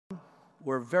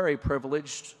we're very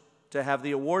privileged to have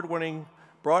the award-winning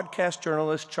broadcast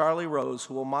journalist Charlie Rose,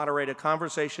 who will moderate a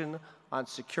conversation on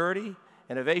security,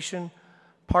 innovation,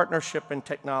 partnership, and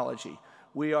technology.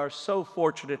 We are so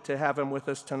fortunate to have him with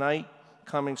us tonight,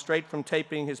 coming straight from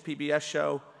taping his PBS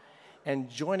show and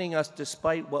joining us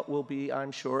despite what will be,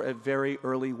 I'm sure, a very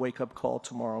early wake-up call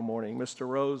tomorrow morning. Mr.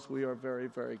 Rose, we are very,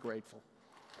 very grateful.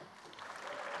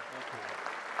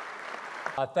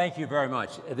 Thank you very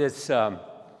much.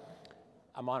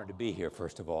 I'm honored to be here,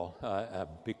 first of all,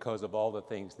 because of all the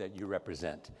things that you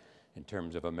represent in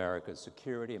terms of America's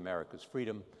security, America's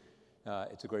freedom.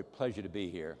 It's a great pleasure to be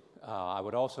here. I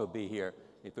would also be here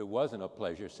if it wasn't a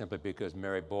pleasure, simply because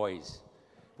Mary Boyce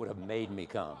would have made me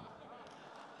come.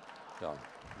 So,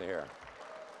 there.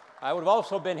 I would have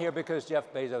also been here because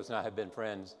Jeff Bezos and I have been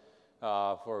friends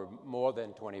for more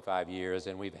than 25 years,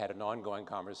 and we've had an ongoing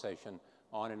conversation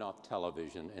on and off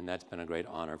television, and that's been a great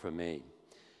honor for me.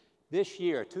 This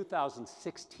year,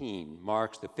 2016,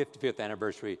 marks the 55th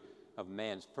anniversary of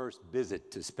man's first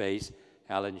visit to space.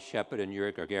 Alan Shepard and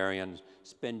Yuri Gagarin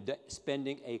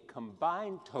spending a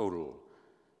combined total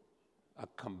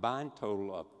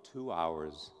of 2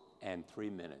 hours and 3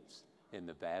 minutes in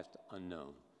the vast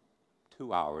unknown.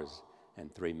 2 hours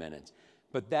and 3 minutes.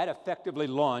 But that effectively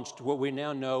launched what we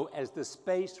now know as the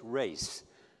space race.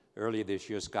 Earlier this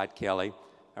year, Scott Kelly,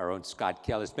 our own Scott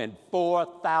Kelly, spent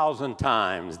 4,000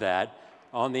 times that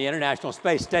on the International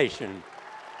Space Station,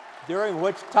 during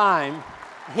which time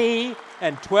he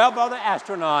and 12 other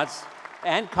astronauts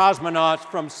and cosmonauts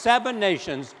from 7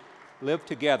 nations lived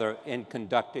together in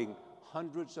conducting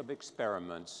hundreds of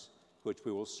experiments, which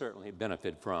we will certainly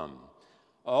benefit from.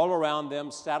 All around them,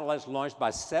 satellites launched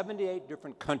by 78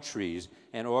 different countries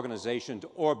and organizations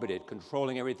orbited,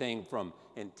 controlling everything from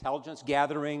intelligence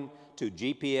gathering to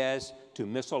GPS to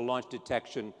missile launch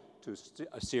detection to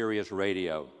Sirius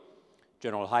radio.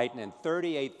 General Hyten and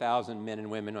 38,000 men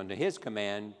and women under his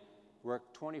command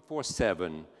worked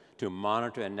 24/7 to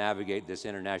monitor and navigate this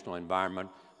international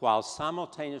environment while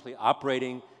simultaneously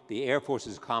operating the Air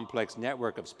Force's complex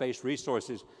network of space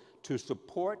resources to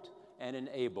support and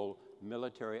enable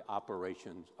military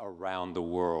operations around the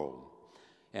world.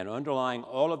 And underlying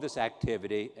all of this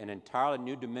activity, an entirely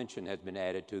new dimension has been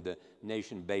added to the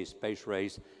nation-based space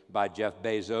race by Jeff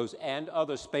Bezos and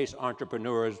other space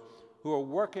entrepreneurs who are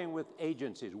working with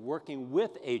agencies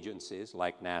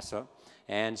like NASA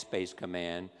and Space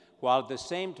Command, while at the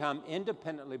same time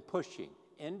independently pushing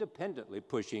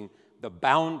the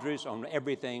boundaries on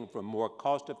everything from more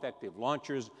cost-effective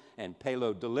launchers and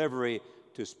payload delivery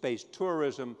to space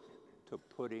tourism to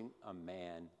putting a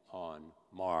man on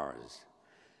Mars.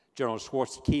 General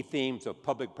Schwartz's key themes of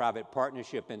public-private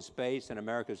partnership in space and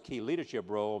America's key leadership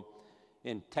role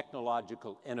in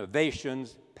technological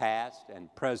innovations, past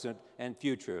and present and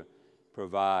future,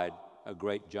 provide a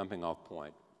great jumping-off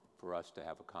point for us to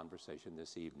have a conversation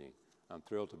this evening. I'm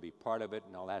thrilled to be part of it,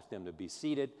 and I'll ask them to be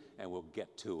seated, and we'll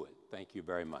get to it. Thank you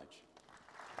very much.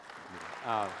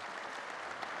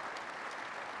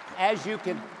 As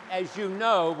you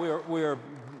know,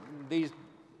 these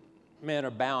men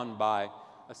are bound by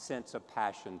a sense of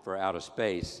passion for outer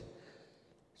space.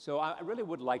 So I really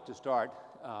would like to start,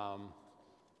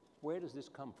 where does this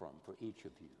come from for each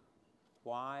of you?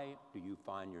 Why do you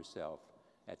find yourself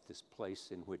at this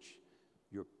place in which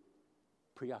your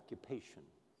preoccupation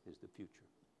is the future?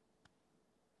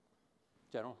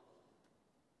 General?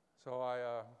 So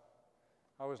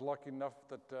I was lucky enough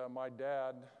that my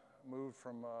dad moved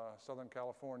from Southern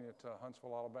California to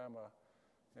Huntsville, Alabama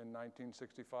in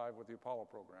 1965 with the Apollo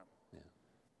program. Yeah.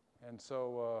 And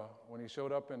so when he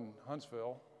showed up in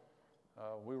Huntsville,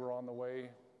 we were on the way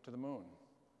to the moon.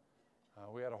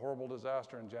 We had a horrible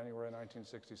disaster in January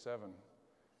 1967.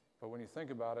 But when you think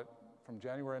about it, from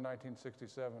January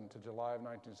 1967 to July of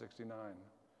 1969,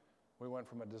 we went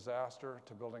from a disaster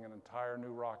to building an entire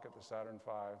new rocket, the Saturn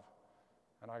V,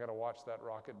 and I got to watch that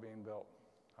rocket being built.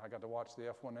 I got to watch the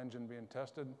F-1 engine being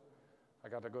tested. I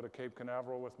got to go to Cape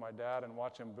Canaveral with my dad and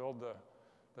watch him build the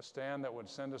stand that would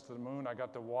send us to the moon. I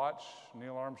got to watch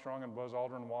Neil Armstrong and Buzz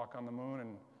Aldrin walk on the moon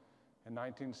in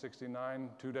 1969,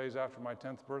 2 days after my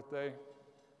 10th birthday.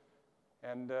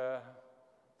 And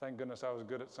thank goodness I was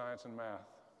good at science and math.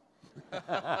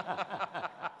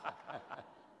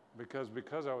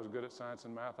 Because I was good at science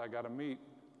and math, I got to meet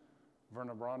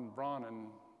Wernher Braun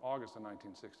in August of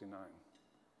 1969.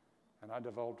 And I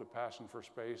developed a passion for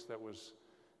space that was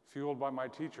fueled by my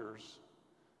teachers,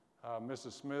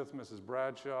 Mrs. Smith, Mrs.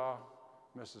 Bradshaw,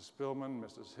 Mrs. Spillman,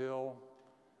 Mrs. Hill,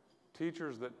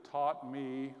 teachers that taught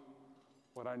me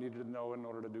what I needed to know in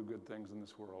order to do good things in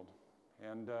this world.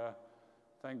 And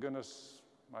thank goodness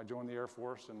I joined the Air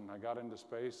Force and I got into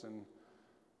space, and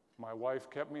my wife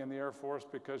kept me in the Air Force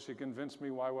because she convinced me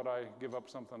why would I give up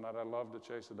something that I love to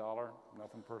chase a dollar.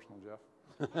 Nothing personal, Jeff.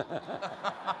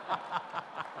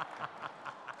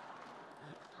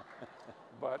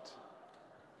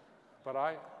 But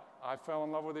I fell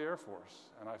in love with the Air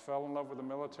Force, and I fell in love with the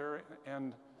military,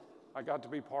 and I got to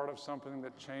be part of something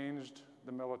that changed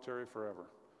the military forever,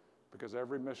 because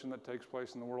every mission that takes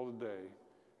place in the world today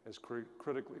is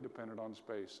critically dependent on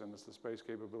space, and it's the space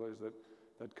capabilities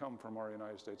that come from our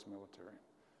United States military.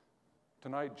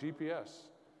 Tonight, GPS.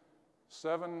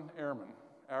 7 airmen,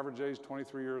 average age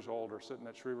 23 years old, are sitting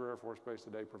at Schriever Air Force Base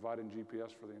today providing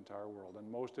GPS for the entire world, and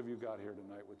most of you got here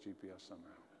tonight with GPS somehow.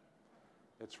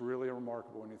 It's really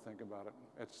remarkable when you think about it.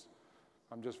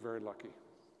 I'm just very lucky.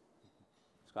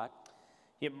 Scott?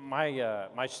 Yeah,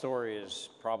 my story is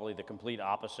probably the complete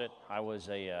opposite. I was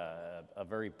a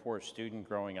very poor student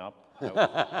growing up.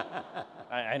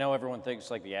 I know everyone thinks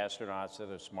like the astronauts are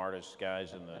the smartest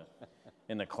guys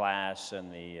in the class,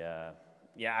 and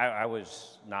I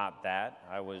was not that.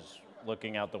 I was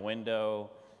looking out the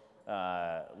window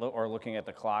or looking at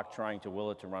the clock, trying to will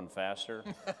it to run faster.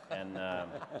 And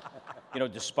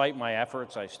despite my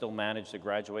efforts, I still managed to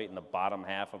graduate in the bottom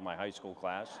half of my high school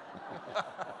class.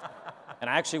 And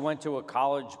I actually went to a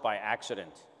college by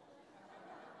accident,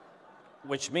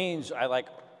 which means I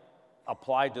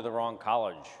applied to the wrong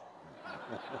college.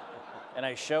 And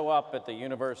I show up at the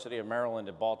University of Maryland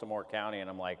in Baltimore County, and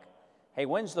I'm like, hey,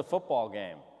 when's the football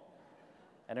game?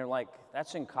 And they're like,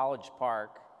 that's in College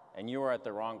Park, and you were at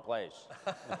the wrong place.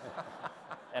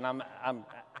 And I'm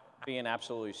being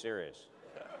absolutely serious.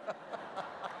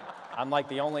 I'm like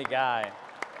the only guy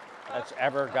that's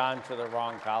ever gone to the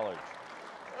wrong college.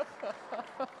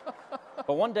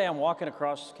 But one day I'm walking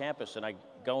across campus and I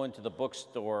go into the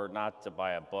bookstore, not to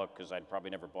buy a book, because I'd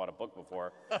probably never bought a book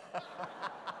before,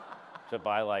 to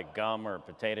buy like gum or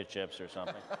potato chips or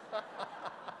something.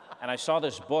 And I saw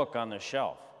this book on the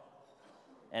shelf.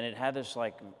 And it had this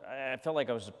I felt like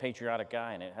I was a patriotic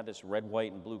guy, and it had this red,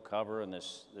 white, and blue cover and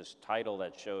this title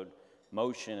that showed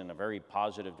motion in a very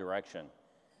positive direction.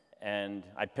 And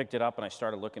I picked it up and I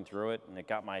started looking through it, and it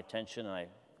got my attention, and I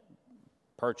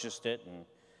purchased it and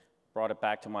brought it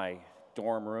back to my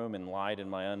dorm room and lied in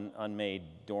my unmade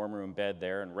dorm room bed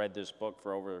there and read this book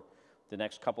for over the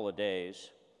next couple of days.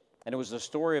 And it was the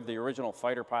story of the original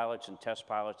fighter pilots and test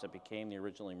pilots that became the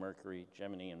originally Mercury,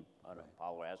 Gemini, and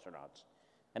Apollo astronauts.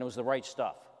 And it was the right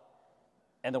stuff.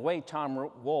 And the way Tom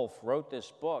Wolfe wrote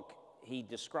this book, he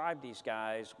described these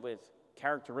guys with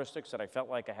characteristics that I felt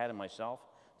like I had in myself,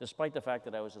 despite the fact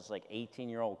that I was this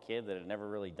 18-year-old kid that had never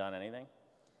really done anything.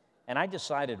 And I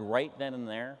decided right then and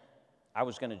there, I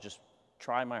was going to just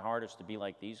try my hardest to be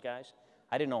like these guys.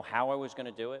 I didn't know how I was going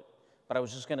to do it, but I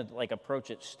was just going to approach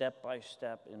it step by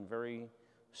step in very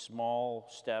small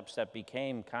steps that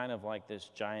became kind of like this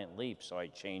giant leap. So I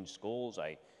changed schools,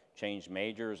 I changed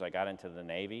majors, I got into the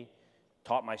Navy,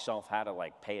 taught myself how to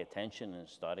pay attention and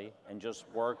study, and just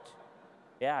worked.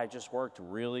 Yeah, I just worked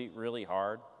really, really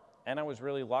hard, and I was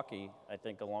really lucky, I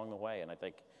think, along the way. And I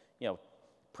think,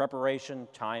 preparation,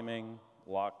 timing,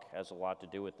 luck has a lot to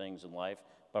do with things in life.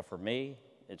 But for me,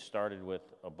 it started with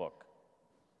a book.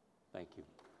 Thank you.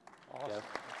 Awesome. Jeff?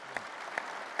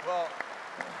 Well,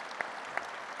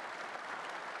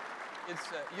 it's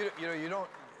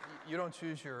you don't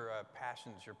choose your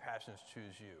passions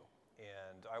choose you.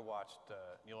 And I watched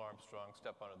Neil Armstrong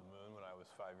step onto the moon when I was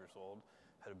 5 years old.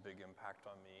 Had a big impact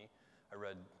on me. I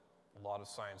read a lot of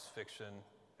science fiction,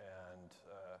 and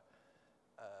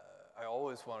I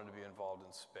always wanted to be involved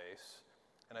in space.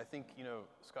 And I think,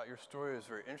 Scott, your story is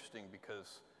very interesting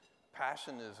because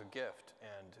passion is a gift.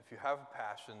 And if you have a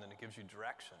passion, then it gives you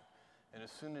direction. And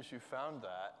as soon as you found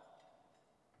that,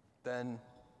 then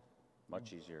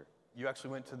Much easier. you actually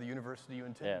went to the university you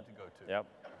intended to go to. Yep.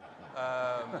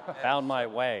 Found my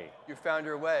way. You found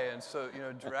your way. And so,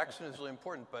 direction is really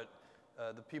important. But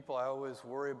the people I always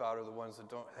worry about are the ones that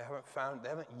they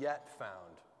haven't yet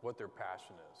found what their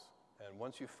passion is. And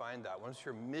once you find that, once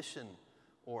you're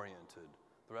mission-oriented,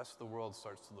 the rest of the world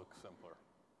starts to look simpler.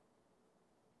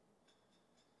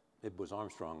 It was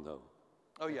Armstrong, though.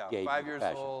 Oh, yeah, Gave 5 you years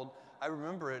passion. old. I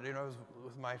remember it, I was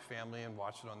with my family and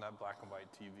watched it on that black and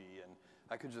white TV, and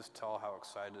I could just tell how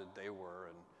excited they were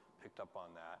and picked up on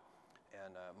that.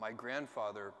 And my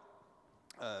grandfather,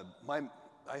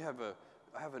 I have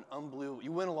an unbelievable,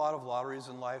 you win a lot of lotteries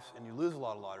in life and you lose a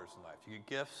lot of lotteries in life. You get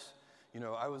gifts.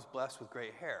 I was blessed with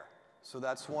great hair. So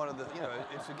that's one of the,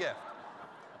 it's a gift.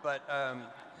 But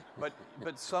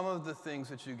some of the things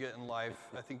that you get in life,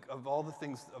 I think of all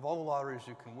the lotteries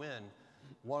you can win,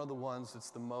 one of the ones that's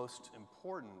the most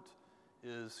important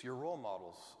is your role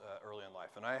models early in life.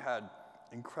 And I had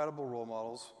incredible role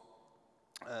models,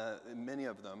 many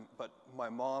of them, but my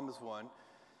mom is one,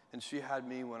 and she had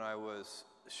me when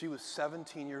she was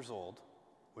 17 years old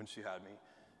when she had me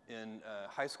in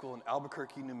high school in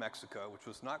Albuquerque, New Mexico, which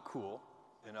was not cool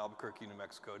in Albuquerque, New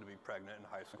Mexico to be pregnant in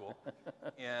high school.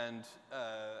 And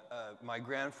my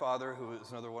grandfather, who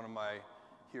is another one of my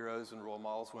heroes and role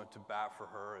models, went to bat for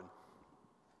her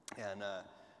and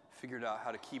figured out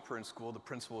how to keep her in school. The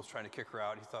principal was trying to kick her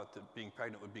out. He thought that being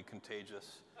pregnant would be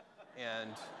contagious.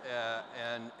 And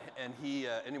he,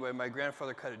 anyway, my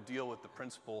grandfather cut a deal with the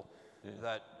principal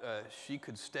that she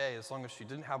could stay as long as she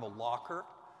didn't have a locker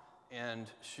and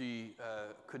she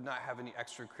could not have any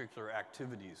extracurricular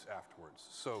activities afterwards.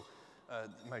 So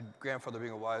my grandfather,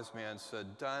 being a wise man,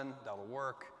 said, done, that'll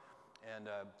work. And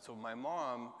so my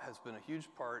mom has been a huge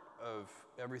part of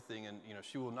everything, and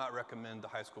she will not recommend the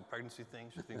high school pregnancy thing.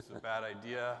 She thinks it's a bad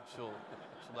idea. She'll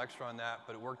lecture on that,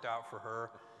 but it worked out for her.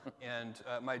 And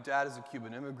my dad is a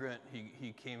Cuban immigrant.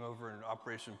 He came over in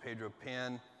Operation Pedro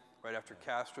Pan right after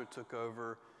Castro took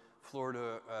over.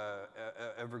 Florida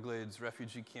Everglades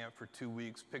refugee camp for 2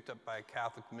 weeks, picked up by a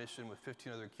Catholic mission with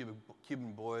 15 other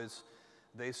Cuban boys.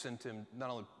 They sent him, not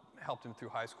only helped him through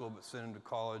high school, but sent him to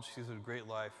college. He's had a great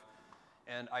life.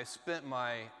 And I spent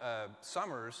my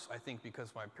summers, I think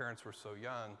because my parents were so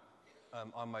young,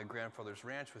 on my grandfather's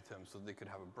ranch with him so they could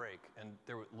have a break. And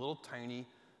there was a little tiny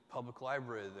public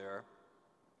library there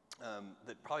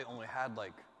that probably only had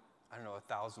like, I don't know,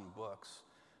 1,000 books.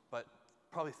 But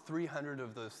probably 300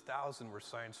 of those 1,000 were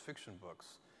science fiction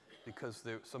books because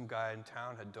some guy in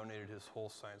town had donated his whole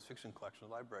science fiction collection to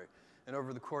the library. And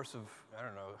over the course of, I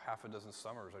don't know, half a dozen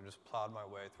summers, I just plowed my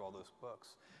way through all those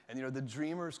books. And the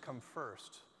dreamers come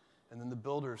first, and then the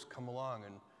builders come along,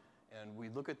 and we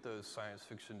look at those science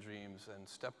fiction dreams, and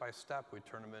step by step, we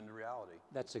turn them into reality.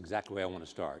 That's exactly where I want to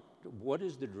start. What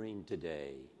is the dream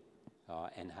today,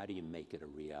 and how do you make it a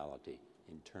reality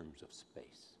in terms of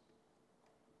space?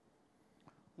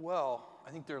 Well,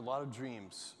 I think there are a lot of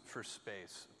dreams for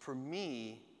space. For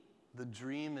me, the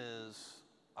dream is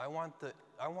I want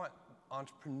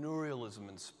entrepreneurialism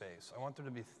in space. I want there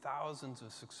to be thousands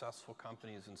of successful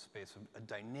companies in space, a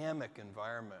dynamic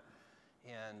environment,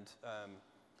 and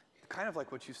kind of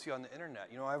like what you see on the internet.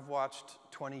 I've watched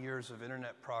 20 years of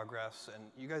internet progress,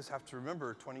 and you guys have to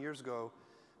remember 20 years ago,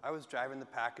 I was driving the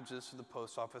packages to the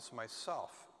post office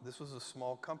myself. This was a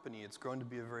small company. It's grown to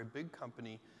be a very big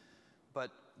company.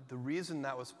 But the reason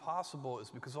that was possible is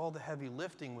because all the heavy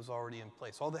lifting was already in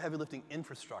place, all the heavy lifting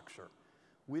infrastructure.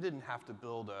 We didn't have to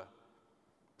build a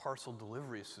parcel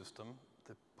delivery system.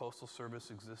 The Postal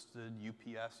Service existed,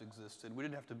 UPS existed. We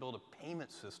didn't have to build a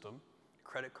payment system.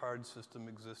 Credit card system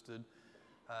existed.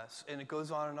 And it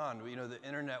goes on and on. The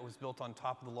internet was built on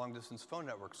top of the long-distance phone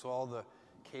network, so all the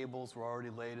cables were already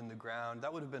laid in the ground.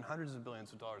 That would have been hundreds of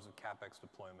billions of dollars of CapEx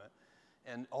deployment.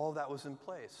 And all of that was in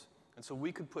place. And so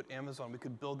we could put Amazon, we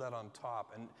could build that on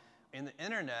top. And in the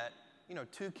internet,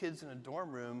 2 kids in a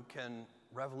dorm room can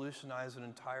revolutionize an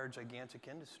entire gigantic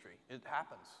industry. It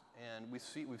happens. And we've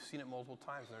seen it multiple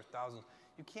times, and there's thousands.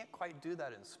 You can't quite do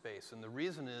that in space. And the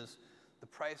reason is the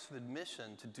price of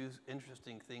admission to do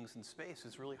interesting things in space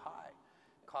is really high.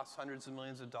 It costs hundreds of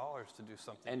millions of dollars to do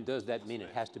something. And does that mean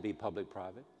it has to be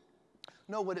public-private?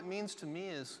 No, what it means to me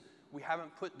is we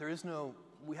haven't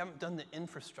done the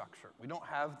infrastructure. We don't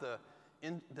have the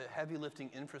heavy lifting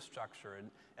infrastructure,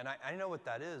 and I know what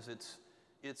that is. It's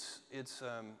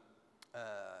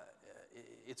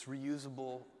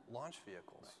reusable launch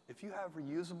vehicles. If you have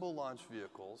reusable launch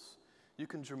vehicles, you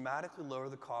can dramatically lower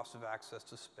the cost of access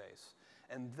to space,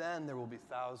 and then there will be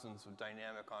thousands of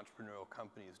dynamic entrepreneurial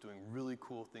companies doing really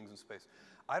cool things in space.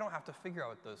 I don't have to figure out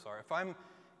what those are. If I'm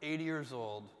 80 years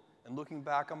old and looking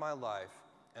back on my life,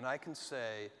 and I can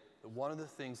say that one of the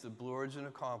things that Blue Origin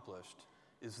accomplished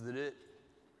is that it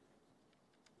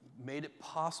made it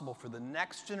possible for the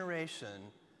next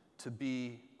generation to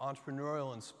be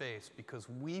entrepreneurial in space because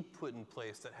we put in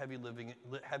place that heavy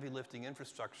lifting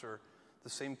infrastructure, the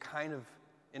same kind of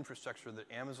infrastructure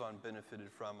that Amazon benefited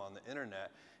from on the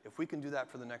internet. If we can do that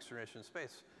for the next generation in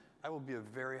space, I will be a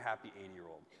very happy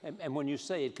 80-year-old. And when you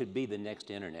say it could be the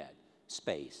next internet,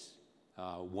 space,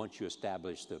 once you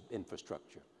establish the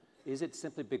infrastructure, is it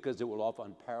simply because it will offer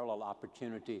unparalleled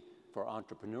opportunity for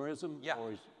entrepreneurism? Yeah,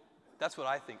 or that's what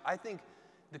I think. I think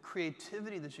the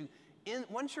creativity that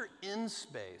once you're in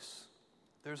space,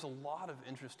 there's a lot of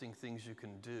interesting things you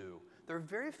can do. There are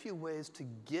very few ways to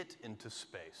get into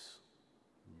space.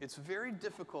 It's very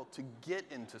difficult to get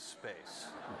into space.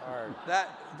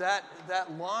 That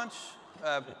launch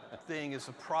thing is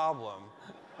a problem.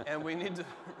 And we need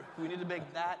to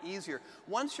make that easier.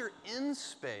 Once you're in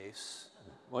space,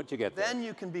 once you get there, then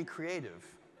you can be creative.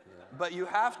 Yeah. But you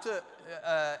have to,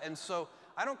 and so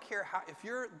I don't care how, if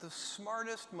you're the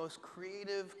smartest, most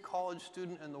creative college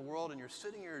student in the world and you're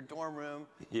sitting in your dorm room,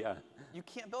 yeah, you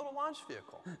can't build a launch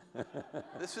vehicle.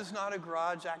 This is not a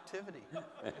garage activity.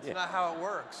 It's not how it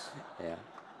works. Yeah.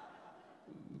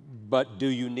 But do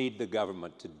you need the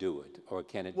government to do it, or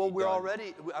can it be done? Well,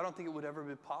 I don't think it would ever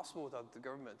be possible without the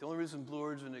government. The only reason Blue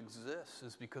Origin exists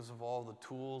is because of all the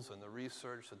tools and the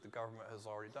research that the government has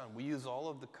already done. We use all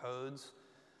of the codes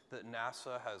that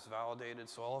NASA has validated,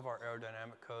 so all of our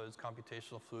aerodynamic codes,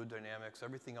 computational fluid dynamics,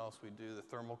 everything else we do, the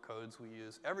thermal codes we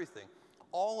use, everything,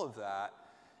 all of that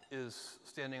is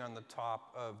standing on the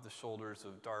top of the shoulders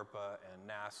of DARPA and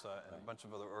NASA and a bunch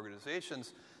of other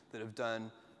organizations that have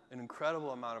done an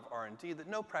incredible amount of R&D that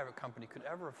no private company could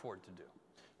ever afford to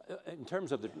do. In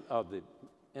terms of the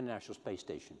International Space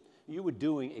Station, you were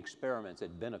doing experiments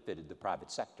that benefited the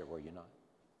private sector, were you not?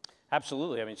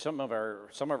 Absolutely. I mean, some of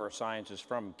our science is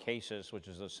from CASIS, which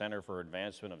is the Center for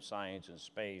Advancement of Science in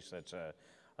Space. That's a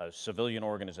civilian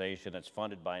organization that's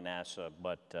funded by NASA,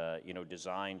 but you know,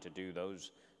 designed to do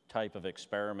those type of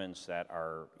experiments that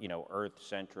are, you know,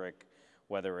 Earth-centric.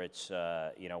 Whether it's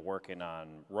you know, working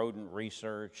on rodent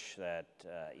research that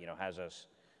you know, has us.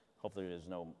 Hopefully, there's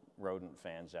no rodent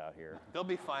fans out here. They'll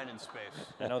be fine in space.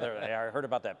 I know I heard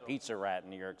about that pizza rat in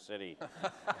New York City.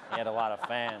 He had a lot of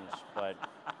fans, but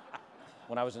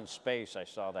when I was in space, I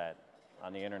saw that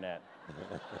on the internet.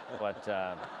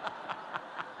 But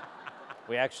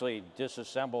we actually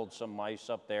disassembled some mice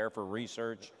up there for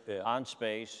research on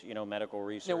space, you know, medical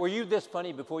research. Now, were you this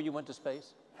funny before you went to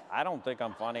space? I don't think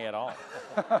I'm funny at all.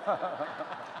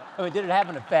 I mean, did it have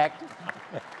an effect?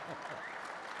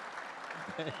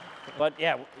 But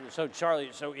yeah, so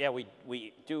Charlie,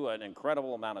 we do an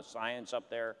incredible amount of science up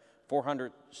there.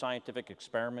 400 scientific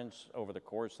experiments over the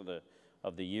course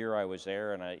of the year I was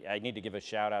there, and I need to give a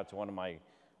shout out to one of my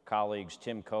colleagues,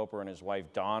 Tim Coper, and his wife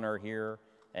Dawn are here,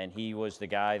 and he was the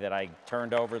guy that I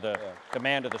turned over the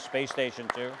command of the space station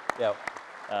to.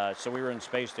 Yeah. So we were in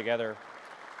space together.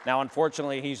 Now,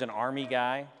 unfortunately, he's an Army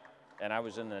guy, and I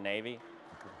was in the Navy.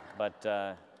 But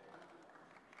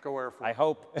Go Air Force.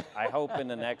 I hope in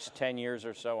the next 10 years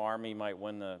or so, Army might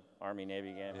win the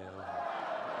Army-Navy game. Yeah.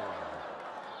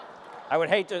 I would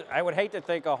hate to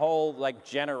think a whole like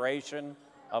generation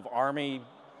of Army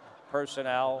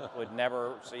personnel would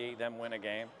never see them win a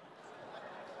game.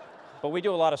 But we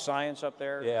do a lot of science up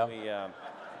there. Yeah. We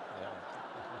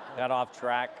got off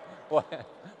track.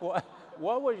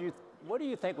 What do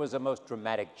you think was the most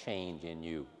dramatic change in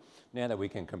you, now that we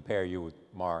can compare you with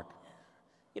Mark?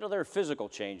 You know, there are physical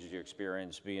changes you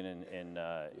experience being in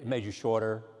It made you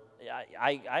shorter?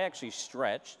 I actually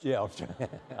stretched. Yeah.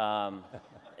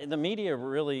 The media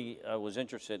really was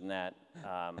interested in that,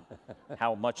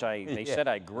 how much they said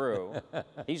I grew.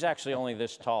 He's actually only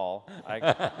this tall.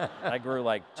 I grew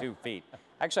like 2 feet.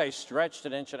 Actually, I stretched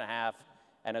an inch and a half,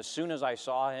 and as soon as I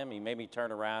saw him, he made me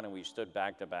turn around, and we stood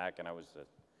back to back, and we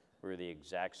were the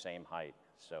exact same height.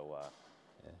 So,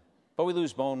 but we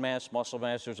lose bone mass, muscle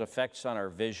mass. There's effects on our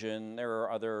vision. There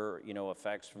are other, you know,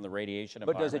 effects from the radiation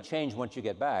environment. But does it change once you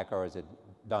get back, or is it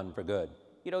done for good?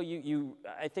 You know,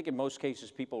 I think in most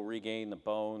cases people regain the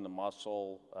bone, the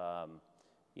muscle.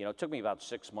 You know, it took me about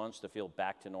 6 months to feel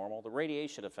back to normal. The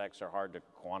radiation effects are hard to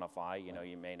quantify. You know,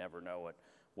 you may never know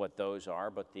what those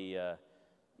are, but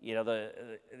you know,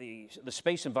 the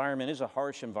space environment is a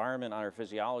harsh environment on our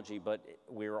physiology, but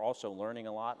we're also learning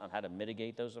a lot on how to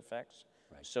mitigate those effects.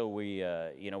 Right. So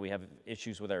you know, we have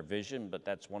issues with our vision, but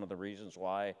that's one of the reasons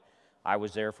why I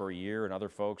was there for a year, and other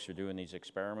folks are doing these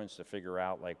experiments to figure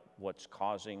out like what's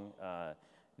causing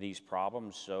these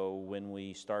problems. So when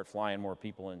we start flying more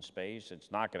people in space,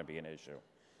 it's not going to be an issue.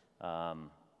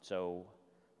 So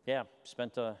yeah,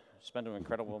 spent an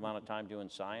incredible amount of time doing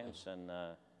science, and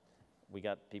we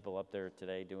got people up there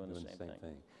today doing the same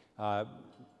thing.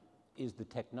 Is the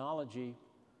technology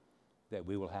that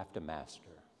we will have to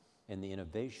master and the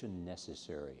innovation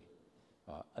necessary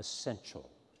essential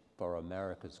for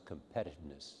America's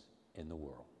competitiveness in the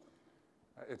world?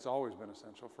 It's always been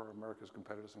essential for America's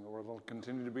competitiveness in the world. It'll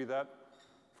continue to be that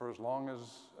for as long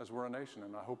as we're a nation,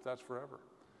 and I hope that's forever.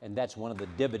 And that's one of the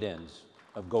dividends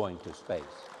of going to space.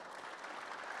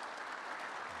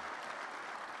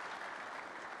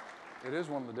 It is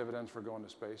one of the dividends for going to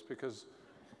space, because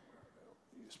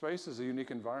space is a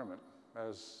unique environment.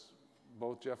 As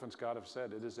both Jeff and Scott have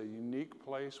said, it is a unique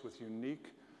place with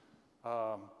unique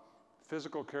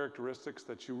physical characteristics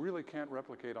that you really can't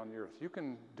replicate on the Earth. You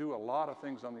can do a lot of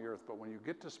things on the Earth, but when you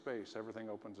get to space, everything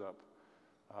opens up.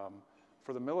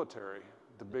 for the military,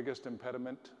 the biggest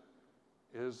impediment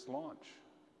is launch,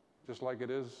 just like it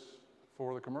is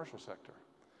for the commercial sector.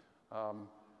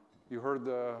 You heard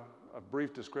a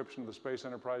brief description of the space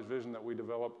enterprise vision that we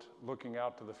developed looking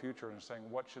out to the future and saying,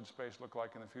 what should space look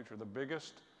like in the future? The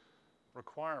biggest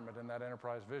requirement in that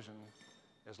enterprise vision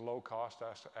is low-cost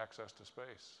access to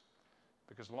space.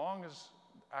 Because long as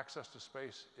access to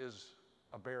space is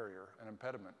a barrier, an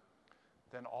impediment,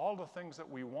 then all the things that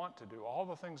we want to do, all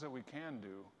the things that we can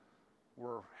do,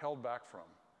 we're held back from.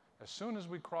 As soon as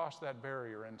we cross that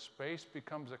barrier and space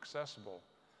becomes accessible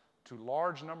to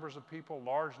large numbers of people,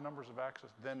 large numbers of access,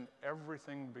 then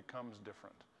everything becomes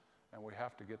different, and we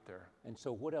have to get there. And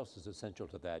so what else is essential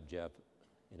to that, Jeff,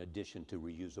 in addition to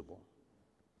reusable?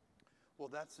 Well,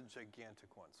 that's a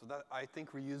gigantic one. So that, I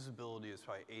think reusability is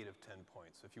probably 8 of 10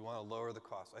 points. If you want to lower the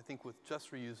cost, I think with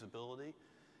just reusability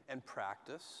and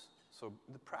practice, so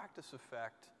the practice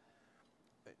effect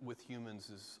with humans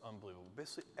is unbelievable.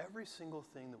 Basically, every single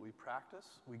thing that we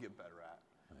practice, we get better at.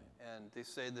 Right. And they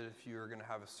say that if you're going to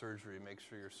have a surgery, make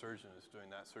sure your surgeon is doing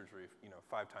that surgery,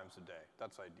 5 times a day.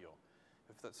 That's ideal.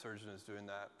 If that surgeon is doing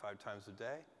that 5 times a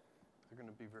day, they're going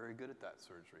to be very good at that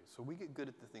surgery. So we get good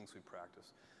at the things we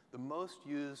practice. The most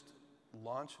used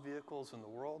launch vehicles in the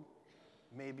world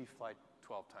maybe fly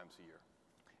 12 times a year.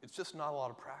 It's just not a lot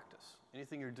of practice.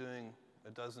 Anything you're doing a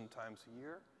dozen times a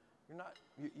year,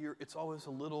 it's always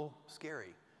a little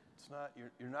scary.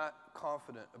 You're not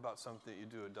confident about something that you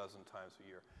do a dozen times a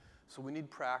year. So we need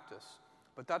practice,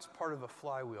 but that's part of a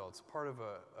flywheel. It's part of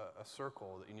a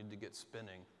circle that you need to get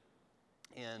spinning.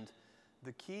 And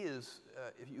the key is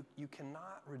if you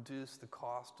cannot reduce the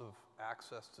cost of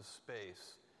access to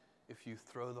space if you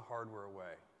throw the hardware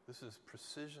away. This is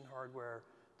precision hardware.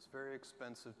 It's very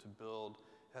expensive to build.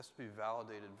 It has to be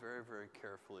validated very, very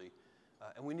carefully.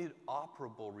 And we need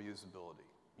operable reusability.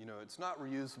 It's not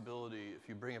reusability if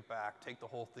you bring it back, take the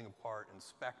whole thing apart,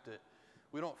 inspect it.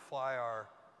 We don't fly a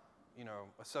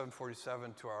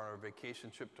 747 on our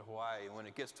vacation trip to Hawaii. And when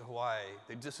it gets to Hawaii,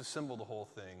 they disassemble the whole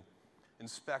thing,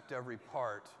 inspect every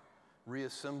part,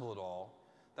 reassemble it all.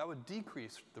 That would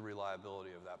decrease the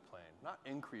reliability of that plane, not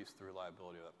increase the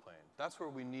reliability of that plane. That's where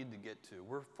we need to get to.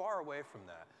 We're far away from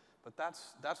that, but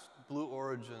that's Blue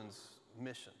Origin's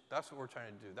mission. That's what we're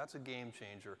trying to do. That's a game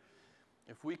changer.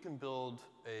 If we can build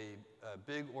a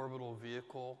big orbital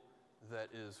vehicle that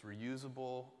is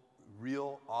reusable,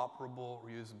 real operable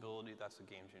reusability, that's a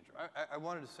game changer. I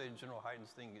wanted to say General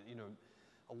Hyten's thing,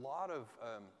 a lot of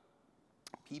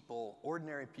people,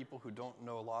 ordinary people who don't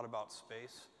know a lot about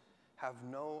space, have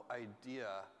no idea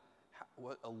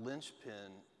what a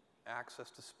linchpin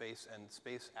access to space and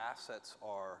space assets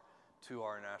are to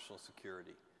our national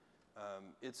security.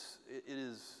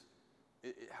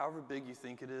 However big you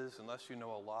think it is, unless you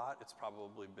know a lot, it's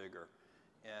probably bigger.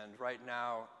 And right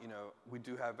now, we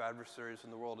do have adversaries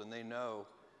in the world, and they know,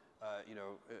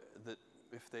 that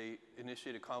if they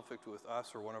initiate a conflict with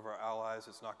us or one of our allies,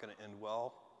 it's not going to end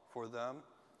well for them.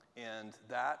 And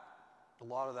a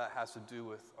lot of that has to do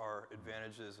with our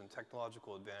advantages and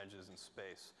technological advantages in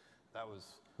space. That was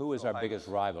Who is our biggest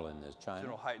rival in this? China?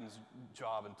 General Hyten's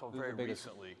job until very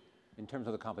recently. In terms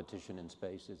of the competition in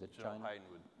space, is it General China?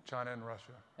 Hyten would. China and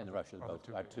Russia. And the Russians both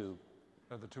are two.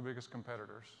 They're the two biggest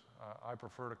competitors. I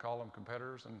prefer to call them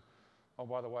competitors. And oh,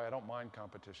 by the way, I don't mind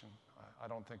competition. I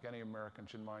don't think any American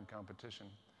should mind competition.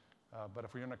 But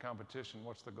if you're in a competition,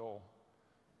 what's the goal?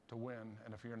 To win.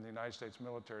 And if you're in the United States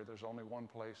military, there's only one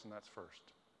place, and that's first.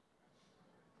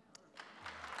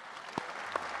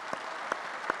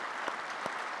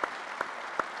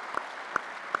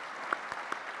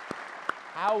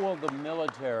 How will the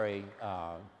military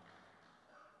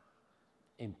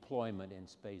employment in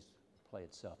space play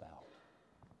itself out?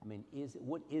 I mean,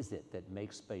 what is it that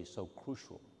makes space so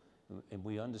crucial? And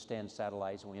we understand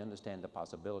satellites, and we understand the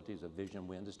possibilities of vision.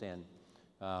 We understand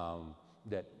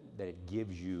that it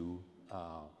gives you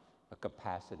a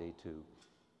capacity to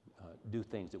do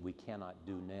things that we cannot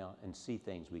do now and see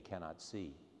things we cannot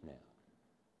see now.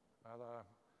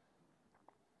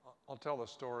 I'll tell the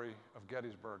story of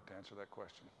Gettysburg to answer that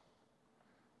question.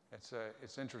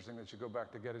 It's interesting that you go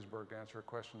back to Gettysburg to answer a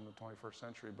question in the 21st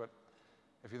century, but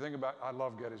if you think about, I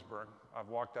love Gettysburg. I've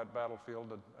walked that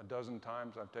battlefield a dozen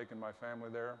times. I've taken my family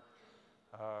there.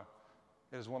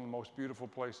 It is one of the most beautiful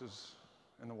places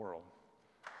in the world.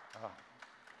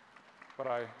 But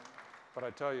I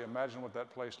tell you, imagine what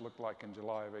that place looked like in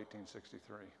July of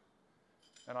 1863.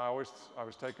 And I was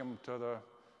taken to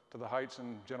the heights,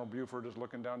 and General Buford is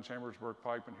looking down Chambersburg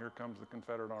Pipe, and here comes the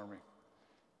Confederate Army.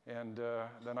 And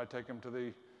then I take him to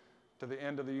the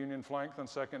end of the Union flank on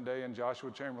the second day, and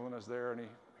Joshua Chamberlain is there, and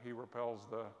he repels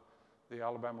the the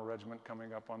Alabama regiment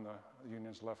coming up on the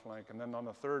Union's left flank. And then on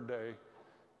the third day,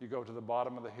 you go to the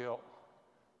bottom of the hill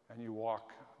and you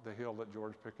walk the hill that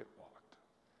George Pickett walked.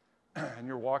 And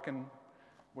you're walking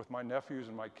with my nephews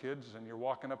and my kids, and you're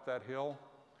walking up that hill,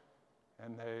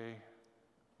 and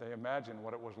they imagine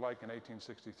what it was like in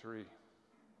 1863.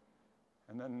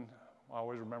 And then I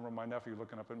always remember my nephew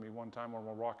looking up at me one time when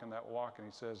we're walking that walk, and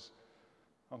he says,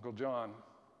 "Uncle John,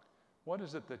 what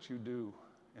is it that you do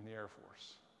in the Air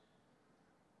Force?"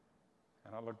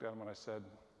 And I looked at him and I said,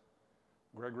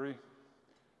 "Gregory,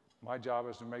 my job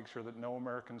is to make sure that no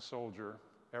American soldier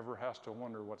ever has to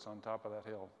wonder what's on top of that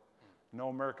hill. No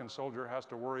American soldier has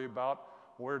to worry about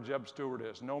where Jeb Stewart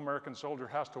is. No American soldier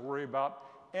has to worry about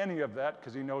any of that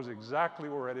because he knows exactly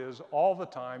where it is all the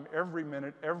time, every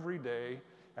minute, every day.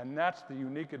 And that's the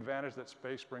unique advantage that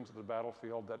space brings to the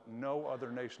battlefield that no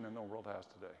other nation in the world has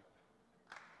today."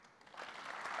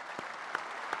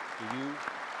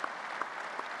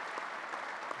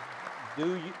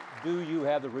 Do you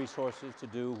have the resources to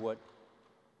do what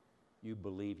you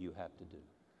believe you have to do?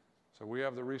 So we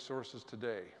have the resources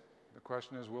today. The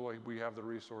question is, will we have the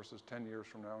resources 10 years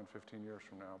from now and 15 years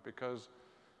from now? Because,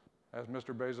 as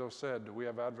Mr. Bezos said, we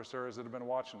have adversaries that have been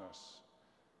watching us.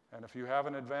 And if you have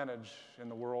an advantage in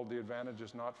the world, the advantage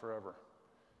is not forever.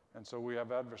 And so we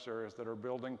have adversaries that are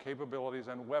building capabilities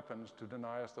and weapons to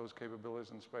deny us those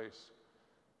capabilities in space.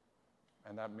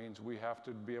 And that means we have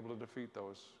to be able to defeat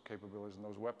those capabilities and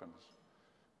those weapons.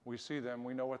 We see them,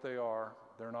 we know what they are,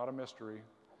 they're not a mystery,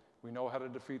 we know how to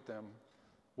defeat them.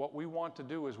 What we want to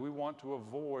do is we want to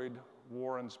avoid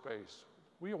war in space.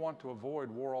 We want to avoid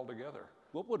war altogether.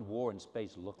 What would war in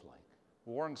space look like?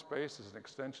 War in space is an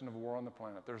extension of war on the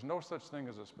planet. There's no such thing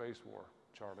as a space war,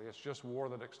 Charlie. It's just war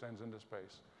that extends into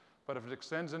space. But if it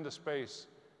extends into space,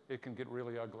 it can get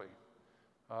really ugly.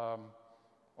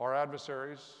 Our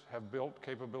adversaries have built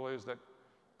capabilities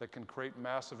that can create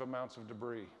massive amounts of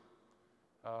debris.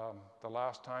 The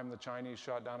last time the Chinese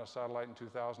shot down a satellite in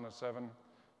 2007,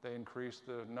 they increased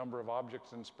the number of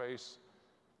objects in space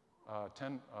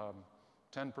 10%.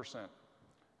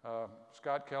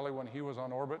 Scott Kelly, when he was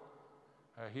on orbit,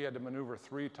 he had to maneuver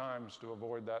 3 times to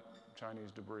avoid that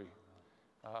Chinese debris.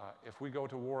 If we go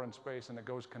to war in space and it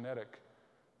goes kinetic,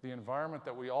 the environment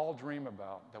that we all dream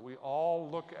about, that we all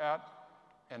look at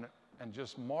and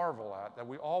just marvel at, that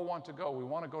we all want to go. We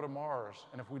want to go to Mars.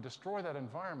 And if we destroy that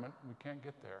environment, we can't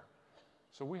get there.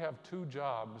 So we have 2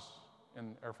 jobs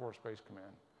in Air Force Space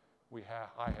Command.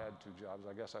 I had 2 jobs.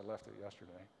 I guess I left it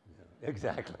yesterday. Yeah,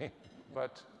 exactly.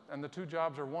 And the 2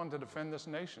 jobs are, 1, to defend this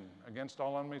nation against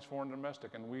all enemies, foreign and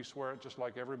domestic. And we swear it just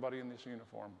like everybody in this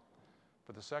uniform.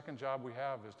 But the second job we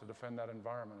have is to defend that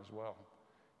environment as well.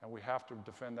 And we have to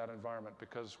defend that environment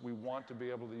because we want to be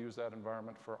able to use that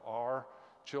environment for our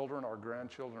children, our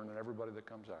grandchildren, and everybody that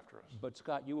comes after us. But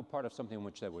Scott, you were part of something in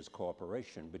which there was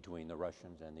cooperation between the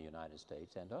Russians and the United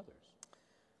States and others.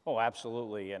 Oh,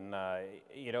 absolutely. And,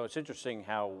 you know, it's interesting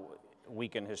how we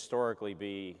can historically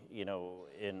be, you know,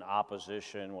 in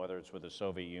opposition, whether it's with the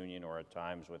Soviet Union or at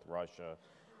times with Russia,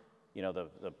 you know,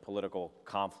 the political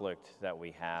conflict that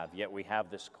we have, yet we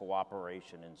have this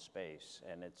cooperation in space.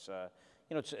 And it's,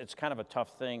 you know, it's kind of a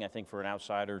tough thing, I think, for an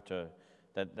outsider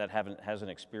that hasn't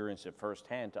experienced it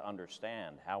firsthand to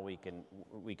understand how we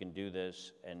can do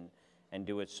this and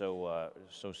do it so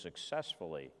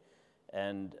successfully.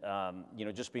 And you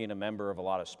know, just being a member of a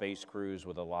lot of space crews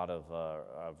with a lot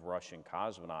of Russian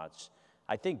cosmonauts,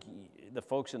 I think the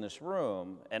folks in this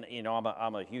room, and you know,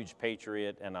 I'm a huge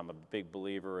patriot, and I'm a big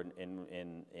believer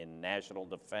in national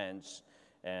defense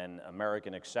and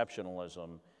American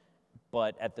exceptionalism.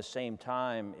 But at the same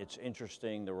time, it's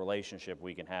interesting the relationship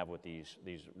we can have with these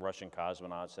Russian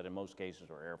cosmonauts that in most cases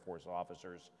are Air Force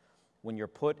officers. When you're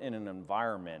put in an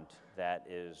environment that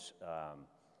is,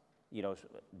 you know,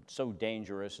 so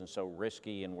dangerous and so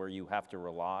risky and where you have to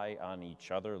rely on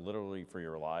each other literally for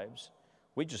your lives,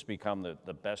 we just become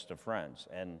the best of friends.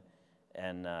 And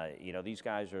you know, these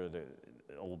guys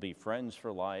will be friends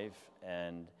for life.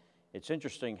 And it's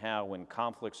interesting how when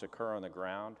conflicts occur on the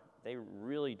ground, they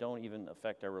really don't even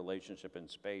affect our relationship in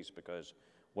space, because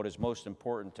what is most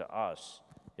important to us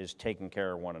is taking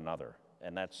care of one another.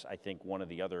 And that's, I think, one of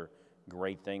the other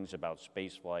great things about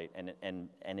spaceflight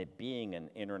and it being an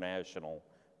international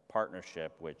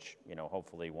partnership, which, you know,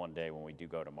 hopefully one day when we do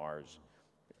go to Mars,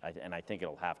 and I think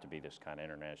it'll have to be this kind of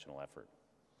international effort.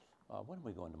 When are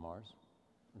we going to Mars?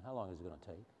 And how long is it going to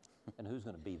take? And who's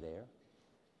going to be there?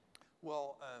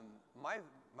 Well,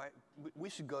 we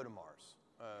should go to Mars.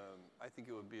 I think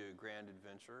it would be a grand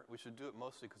adventure. We should do it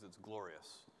mostly because it's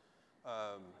glorious.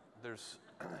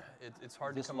 It's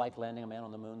hard to come. Is this like landing a man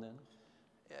on the moon then?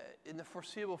 In the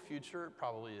foreseeable future, it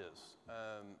probably is.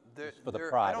 for the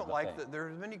pride I don't of the like thing. that. There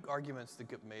are many arguments that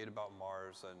get made about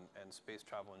Mars and space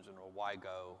travel in general. Why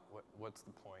go? What's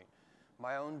the point?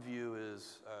 My own view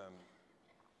is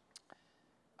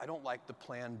I don't like the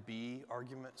Plan B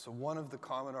argument. So one of the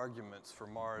common arguments for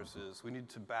Mars is we need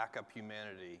to back up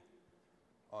humanity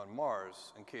on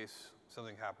Mars in case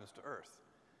something happens to Earth.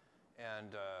 And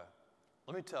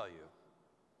let me tell you,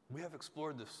 we have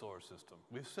explored this solar system.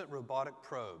 We've sent robotic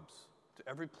probes to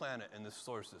every planet in this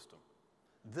solar system.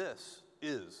 This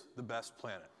is the best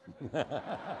planet.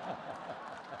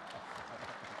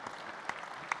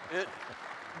 It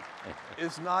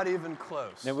is not even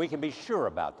close. Now we can be sure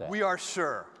about that. We are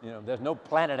sure. You know, there's no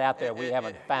planet out there we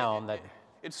haven't found that.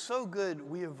 It's so good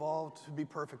we evolved to be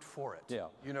perfect for it. Yeah,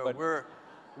 You know, but-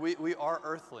 we are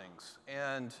Earthlings,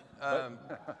 and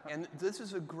this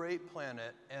is a great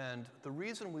planet. And the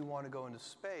reason we want to go into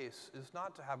space is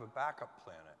not to have a backup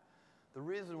planet. The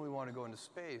reason we want to go into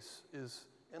space is,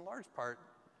 in large part,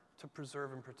 to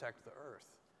preserve and protect the Earth.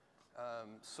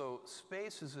 So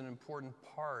space is an important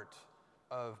part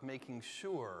of making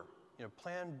sure. You know,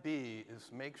 Plan B is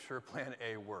make sure Plan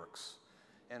A works,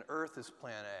 and Earth is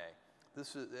Plan A.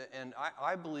 And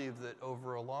I believe that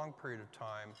over a long period of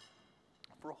time,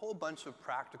 for a whole bunch of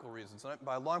practical reasons, and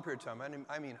by a long period of time,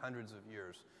 I mean hundreds of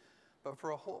years, but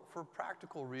for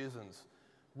practical reasons,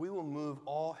 we will move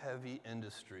all heavy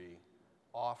industry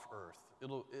off Earth.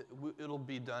 It'll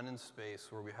be done in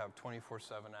space where we have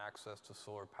 24/7 access to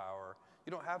solar power.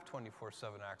 You don't have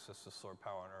 24/7 access to solar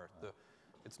power on Earth.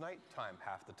 It's nighttime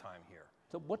half the time here.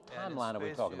 So what And in timeline are we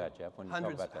space, talking you- about, Jeff, when you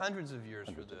hundreds, talk about that? Hundreds of years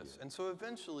for this. And so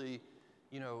eventually,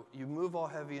 you know, you move all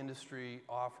heavy industry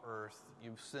off Earth,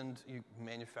 you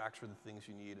manufacture the things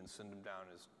you need and send them down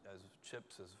as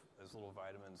chips, as little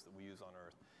vitamins that we use on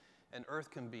Earth. And Earth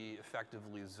can be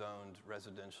effectively zoned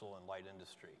residential and light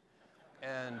industry.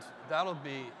 And that'll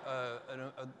be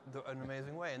an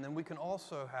amazing way. And then we can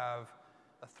also have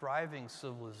a thriving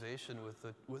civilization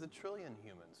with a trillion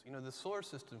humans. You know, the solar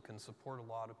system can support a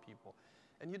lot of people.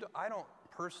 And I don't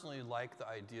personally like the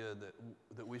idea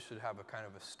that we should have a kind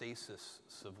of a stasis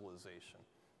civilization.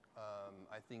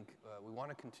 I think we want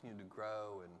to continue to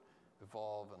grow and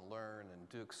evolve and learn and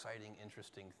do exciting,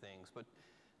 interesting things. But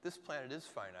this planet is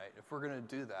finite. If we're going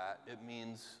to do that, it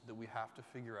means that we have to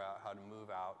figure out how to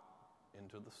move out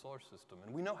into the solar system.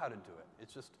 And we know how to do it.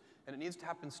 It's just, and it needs to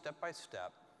happen step by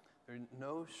step. There are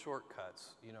no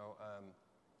shortcuts. You know,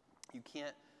 you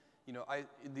can't, you know,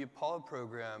 the Apollo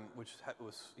program, which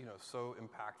was, you know, so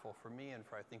impactful for me and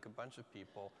for, I think, a bunch of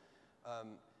people,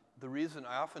 the reason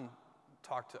I often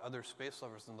talk to other space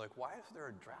lovers and like, why is there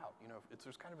a drought? You know,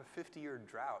 there's kind of a 50-year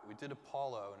drought. We did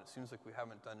Apollo, and it seems like we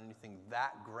haven't done anything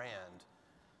that grand,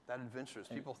 that adventurous.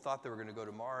 People thought they were going to go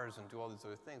to Mars and do all these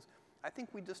other things. I think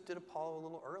we just did Apollo a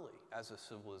little early as a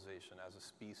civilization, as a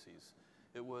species.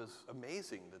 It was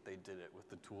amazing that they did it with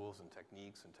the tools and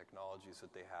techniques and technologies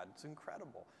that they had. It's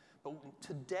incredible. But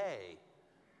today,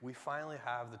 we finally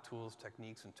have the tools,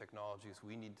 techniques, and technologies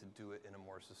we need to do it in a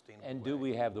more sustainable way. And do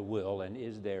we have the will, and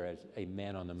is there as a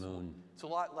man on the moon? It's a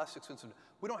lot less expensive.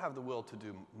 We don't have the will to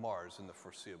do Mars in the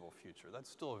foreseeable future. That's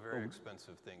still a very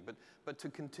expensive thing. But to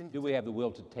continue. Do we have the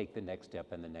will to take the next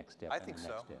step and the next step I and think the so.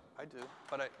 next step? I do.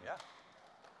 But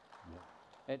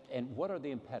yeah. And what are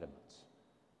the impediments?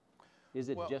 Is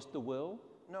it Well, just the will?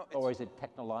 no, Or is it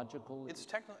technological? It's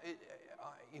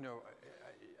you know,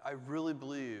 I really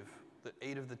believe that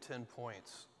 8 of the 10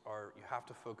 points are you have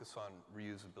to focus on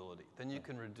reusability. Then you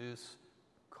can reduce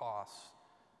costs.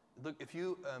 Look, if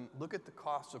you look at the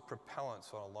cost of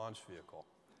propellants on a launch vehicle,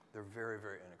 they're very,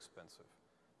 very inexpensive.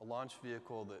 A launch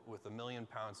vehicle that with 1 million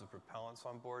pounds of propellants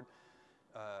on board,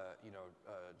 you know,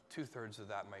 2/3 of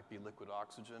that might be liquid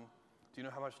oxygen. Do you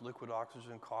know how much liquid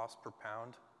oxygen costs per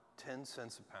pound? 10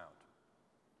 cents a pound.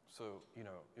 So, you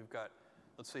know,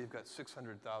 let's say you've got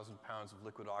 600,000 pounds of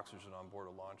liquid oxygen on board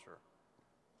a launcher.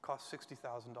 It costs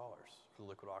 $60,000 for the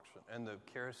liquid oxygen. And the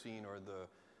kerosene or the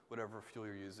whatever fuel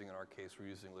you're using, in our case, we're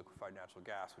using liquefied natural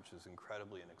gas, which is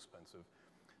incredibly inexpensive.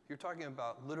 You're talking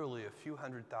about literally a few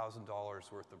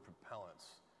 $100,000 worth of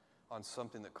propellants on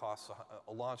something that costs,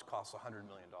 a launch costs $100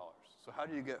 million. So how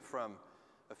do you get from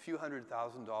a few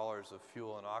 $100,000 of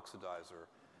fuel and oxidizer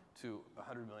to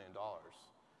 $100 million?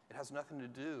 It has nothing to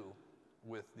do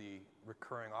with the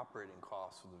recurring operating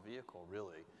costs of the vehicle,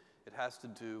 really. It has to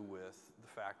do with the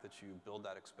fact that you build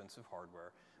that expensive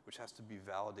hardware, which has to be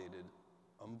validated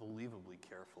unbelievably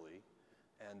carefully,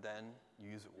 and then you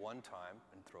use it one time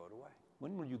and throw it away.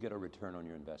 When will you get a return on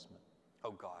your investment?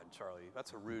 Oh God, Charlie,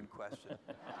 that's a rude question.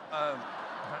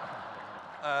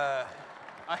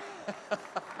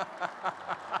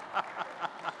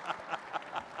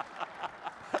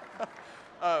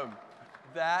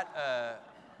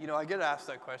 You know, I get asked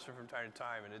that question from time to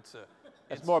time, and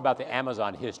It's more about the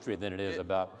Amazon history than it is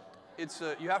about.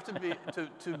 You have to be,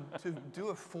 to do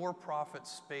a for-profit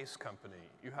space company,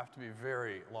 you have to be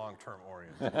very long-term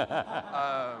oriented,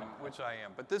 which I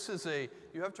am. But this is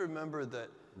you have to remember that,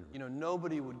 you know,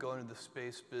 nobody would go into the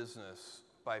space business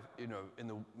by, you know, in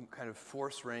the kind of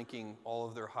force ranking all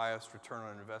of their highest return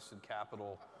on invested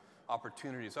capital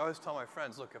opportunities. I always tell my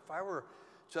friends, look, if I were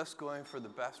just going for the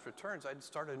best returns, I'd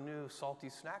start a new salty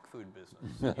snack food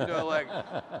business. You know, like,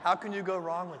 how can you go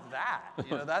wrong with that?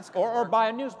 You know, that's gonna Or buy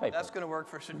a newspaper. That's going to work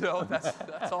for no.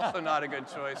 That's also not a good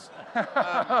choice.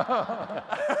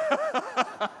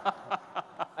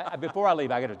 Before I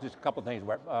leave, I got just a couple things.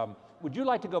 Would you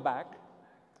like to go back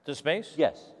To space?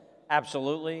 Yes.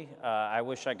 Absolutely. I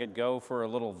wish I could go for a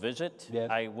little visit. Yes.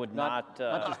 I would not.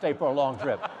 Not to stay for a long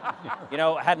trip. You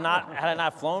know, had I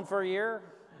not flown for a year,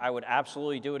 I would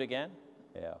absolutely do it again.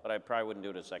 Yeah. But I probably wouldn't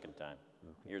do it a second time.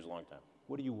 Year's a long time.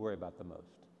 What do you worry about the most?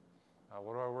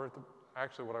 What do I worry?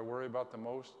 Actually, what I worry about the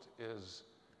most is,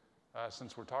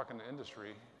 since we're talking to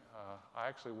industry, I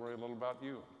actually worry a little about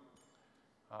you,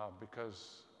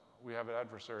 because we have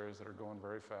adversaries that are going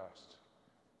very fast,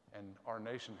 and our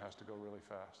nation has to go really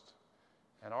fast.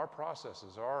 And our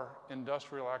processes, our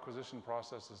industrial acquisition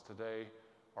processes today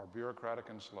are bureaucratic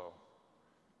and slow.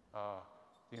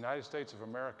 The United States of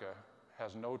America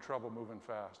has no trouble moving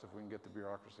fast if we can get the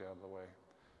bureaucracy out of the way.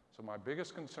 So my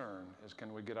biggest concern is,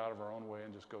 can we get out of our own way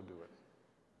and just go do it?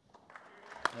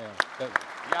 Yeah.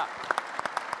 Yeah.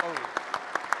 Totally.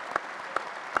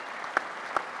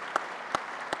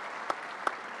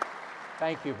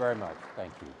 Thank you very much.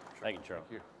 Thank you. Thank you, Charles.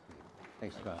 Thank you.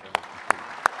 Thanks, Scott. Thank you,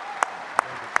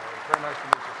 Charlie. Very nice to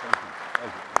meet you. Thank you.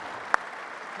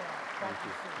 Thank you. Thank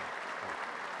you.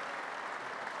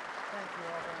 Thank you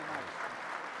all very much.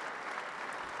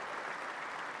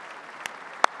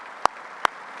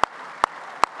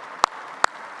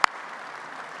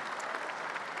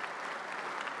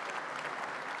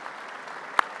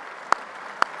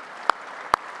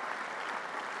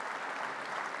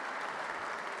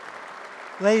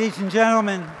 Ladies and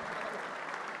gentlemen,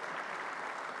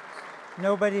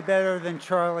 nobody better than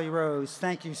Charlie Rose.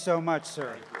 Thank you so much,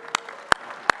 sir.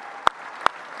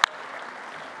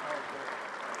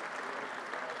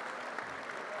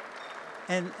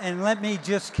 And let me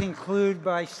just conclude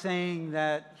by saying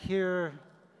that here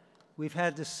we've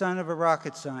had the son of a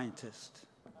rocket scientist,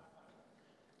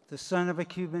 the son of a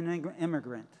Cuban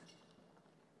immigrant,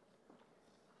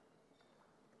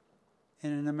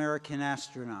 and an American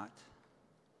astronaut.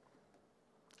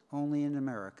 Only in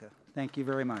America. Thank you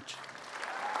very much.